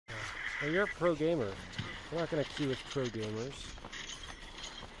Well, you're a pro gamer. We're not gonna queue with pro gamers.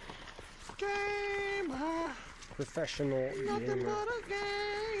 Gamer. Professional Nothing gamer. but a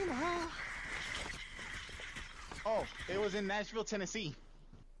gamer. Oh, it was in Nashville, Tennessee.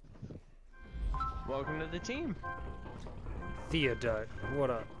 Welcome to the team. Theodot, what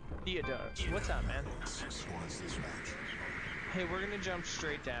up? Theodot, what's up, man? Hey, we're gonna jump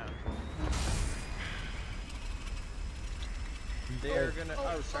straight down. They're gonna.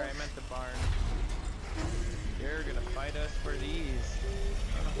 Oh, sorry, I meant the barn. They're gonna fight us for these.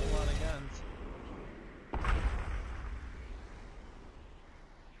 Not a whole lot of guns.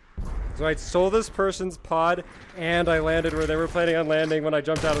 So I stole this person's pod, and I landed where they were planning on landing when I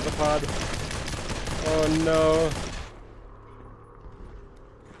jumped out of the pod. Oh no.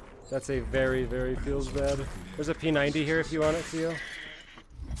 That's a very, very feels bad. There's a P90 here if you want it, Theo.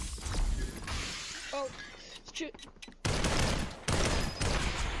 Oh, shoot.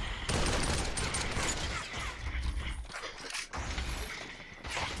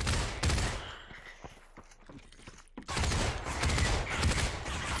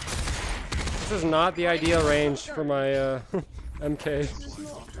 This is not the ideal range for my MK. This is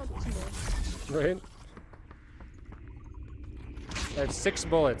not optimal. Right? I have 6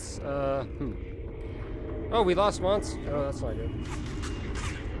 bullets. Oh, we lost once? Oh, that's not good.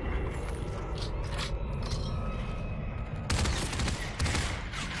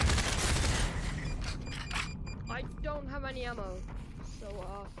 I don't have any ammo,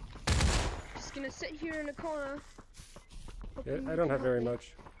 so just gonna sit here in the corner. Yeah, I don't have very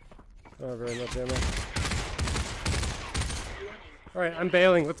much. I don't have very much ammo. Alright, I'm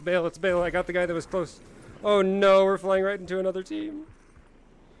bailing. Let's bail, let's bail. I got the guy that was close. Oh no, we're flying right into another team.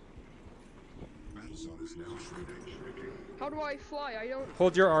 How do I fly? I don't.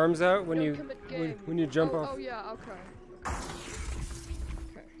 Hold your arms out when don't you commit game. when you jump off. Oh yeah, okay.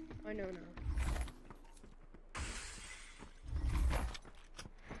 Okay, I know now.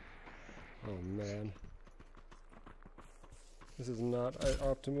 Oh man. This is not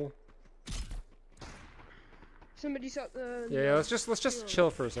optimal. Somebody's out there. Yeah, let's just chill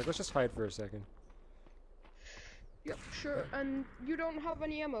for a sec. Let's just hide for a second. Yep, sure. And you don't have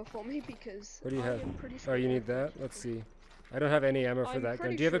any ammo for me because What do you I have? am pretty Oh, you sure- need that? Let's see. I don't have any ammo for I'm that gun.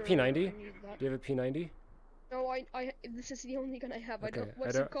 pretty Do you have a sure P90? I need that. Do you have a P90? No, this is the only gun I have. Okay,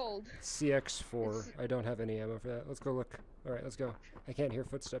 What's it called? CX4. It's- I don't have any ammo for that. Let's go look. Alright, let's go. I can't hear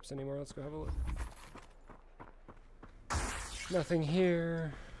footsteps anymore. Let's go have a look. Nothing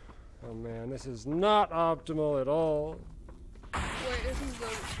here. Oh man, this is not optimal at all. Wait, isn't the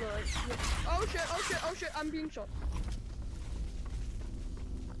oh shit, oh shit, oh shit, I'm being shot.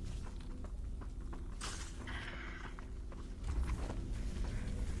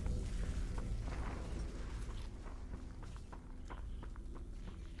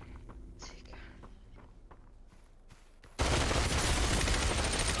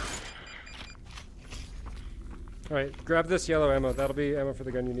 Alright, grab this yellow ammo. That'll be ammo for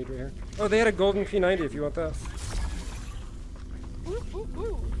the gun you need right here. Oh, they had a golden P90 if you want that. Ooh, ooh,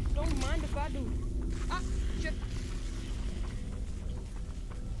 ooh. Don't mind if I do. Ah, shit.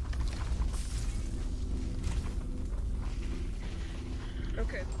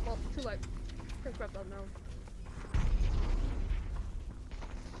 Okay, well, too late. Can't grab that now.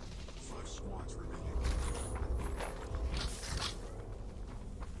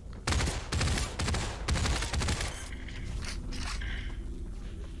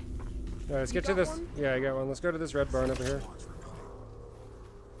 Alright, let's get to got this. one? Yeah, I got one. Let's go to this red barn over here.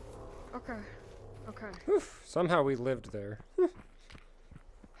 Okay, okay. Whew, somehow we lived there.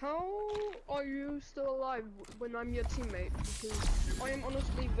 How are you still alive when I'm your teammate? Because I am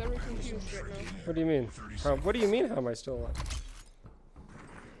honestly very confused right now. What do you mean? What do you mean, how am I still alive?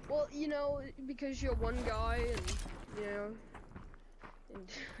 Well, you know, because you're one guy and, you know,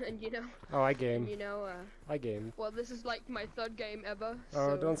 and you know, Oh, I game. and, you know, I game. well, this is like my 3rd game ever.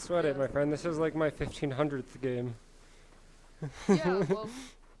 Oh, so, don't sweat it, yeah. my friend. This is like my 1500th game. Yeah, well,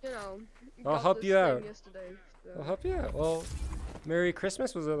 you know. I'll got help this you thing out. Yesterday, so. I'll help you out. Well, Merry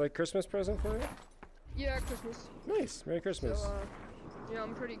Christmas. Was it like Christmas present for you? Yeah, Christmas. Nice. Merry Christmas. So, yeah,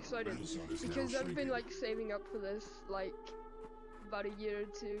 I'm pretty excited because I've been like saving up for this like about a year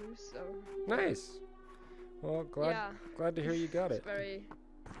or 2. So. Nice. Well, glad to hear you got It's it. very.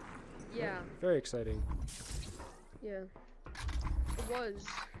 Yeah. Very exciting. Yeah. It was.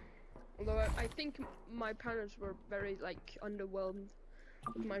 Although I think my parents were very like underwhelmed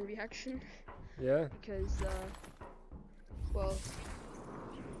with my reaction Yeah. because well,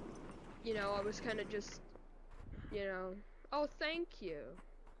 you know, I was kind of just, you know, oh thank you,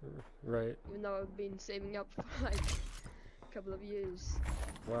 Right. even though I've been saving up for like a couple of years.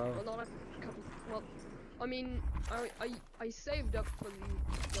 Wow. Well, not a couple. Well, I mean, I saved up for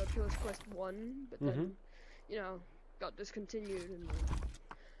the Oculus Quest 1, but then, you know, got discontinued and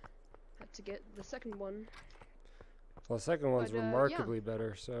had to get the second one. Well, the second one's But, remarkably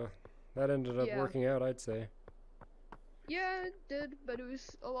better, so that ended up working out, I'd say. Yeah, it did, but it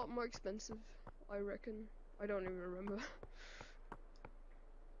was a lot more expensive, I reckon. I don't even remember.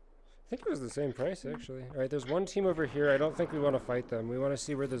 I think it was the same price, actually. Alright, there's one team over here. I don't think we want to fight them. We want to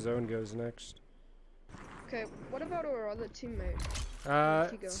see where the zone goes next. Okay, what about our other teammate?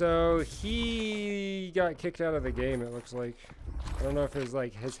 So he got kicked out of the game, it looks like. I don't know if his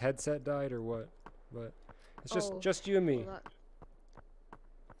headset died or what, but it's just you and me. Well,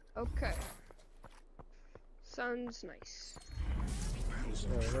 okay. Sounds nice.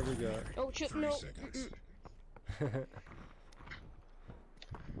 Alright, what do we got? Oh shit, no.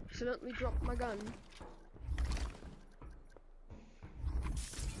 Accidentally dropped my gun.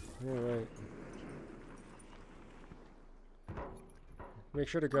 Alright. Make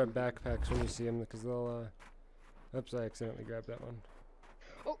sure to grab backpacks when you see them, because they'll, oops, I accidentally grabbed that one.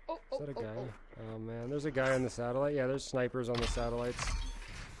 Is that a guy? Oh man, there's a guy on the satellite. Yeah, there's snipers on the satellites.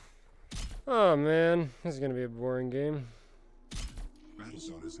 Oh man, this is gonna be a boring game. Battle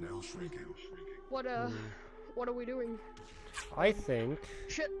zone is now shrinking. What are we doing? I think.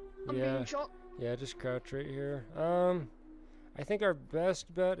 Shit, I'm being shot. Yeah, just crouch right here. I think our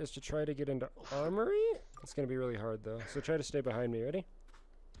best bet is to try to get into armory. It's gonna be really hard though, so try to stay behind me. Ready?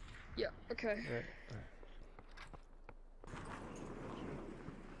 Yeah. Okay. Right.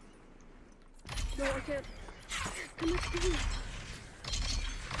 No, I can't. Come here.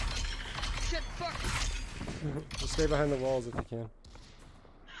 Shit, fuck. Just stay behind the walls if you can.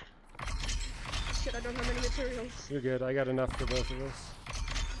 Shit, I don't have any materials. You're good. I got enough for both of us.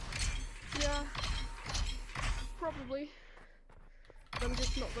 Yeah. Probably. But I'm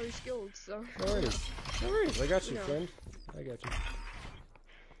just not very skilled, so. No worries. No worries. I got you, No. friend. I got you.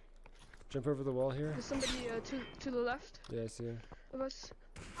 Jump over the wall here. There's somebody to the left Yeah, I see him. of us.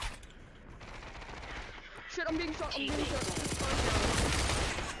 Shit, I'm being shot. I'm being shot.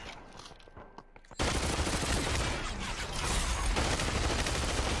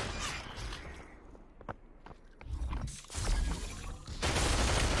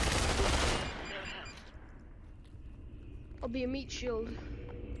 I'll be a meat shield.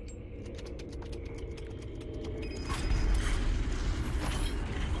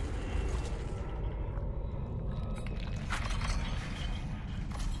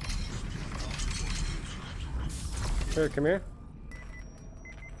 Here, come here.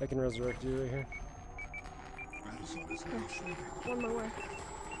 I can resurrect you right here. Battle zone is now shrinking. On my way.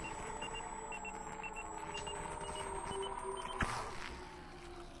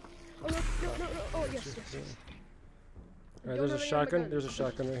 Oh no. Oh yes. Alright, Don't there's a have any shotgun. ammo. There's a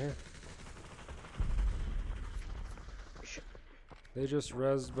shotgun right here. Shit. They just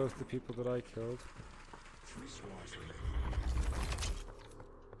rezzed both the people that I killed. 3 squads remaining.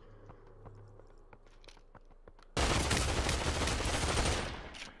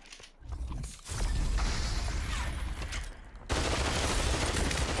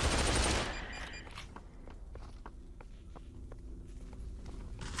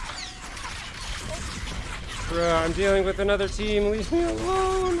 Bruh, I'm dealing with another team. Leave me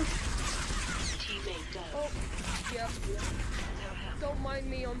alone. Oh, yeah. Don't mind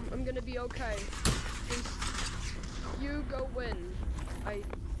me. I'm gonna be okay. Just you go win.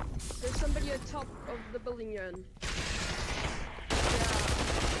 There's somebody at top of the building you're in. Yeah.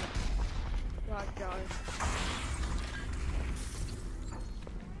 That guy.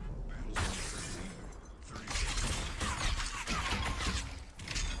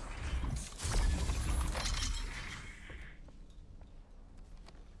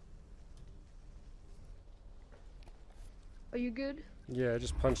 Are you good? Yeah, I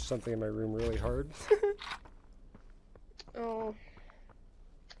just punched something in my room really hard. Oh.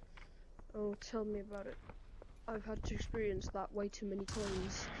 Oh, tell me about it. I've had to experience that way too many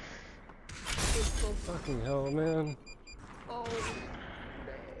times. Fucking hell, man. Oh.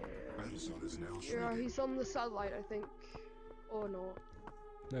 Battle zone is now shrinking. Yeah, he's on the satellite, I think. Or not.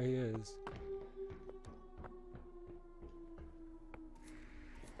 No, he is.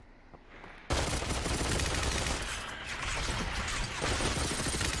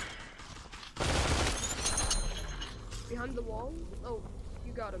 Behind the wall? Oh,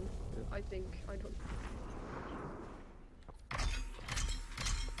 you got him. I think. I don't.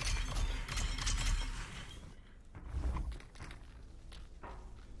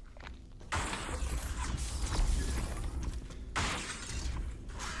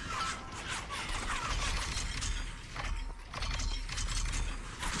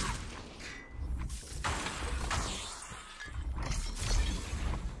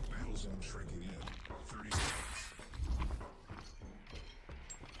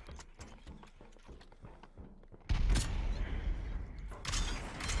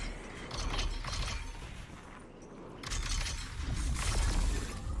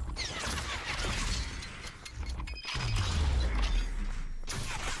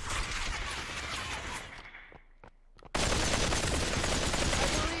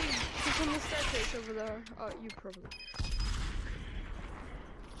 Who's on the staircase over there? You probably.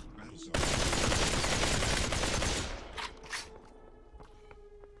 Battle zone.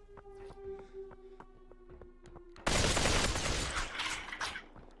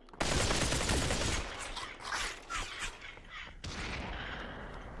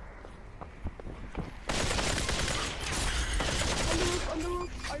 On the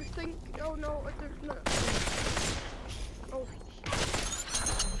roof, I think. Oh no, there's no. Oh.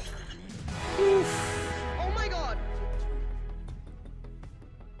 Oh my god!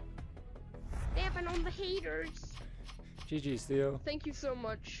 Dapping on the haters. GG's, Theo. Thank you so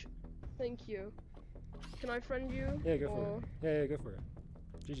much. Thank you. Can I friend you? Yeah, go for it. Yeah, go for it.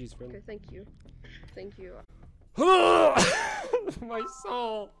 GG's, friend. Okay, thank you. Thank you. My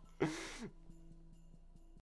soul!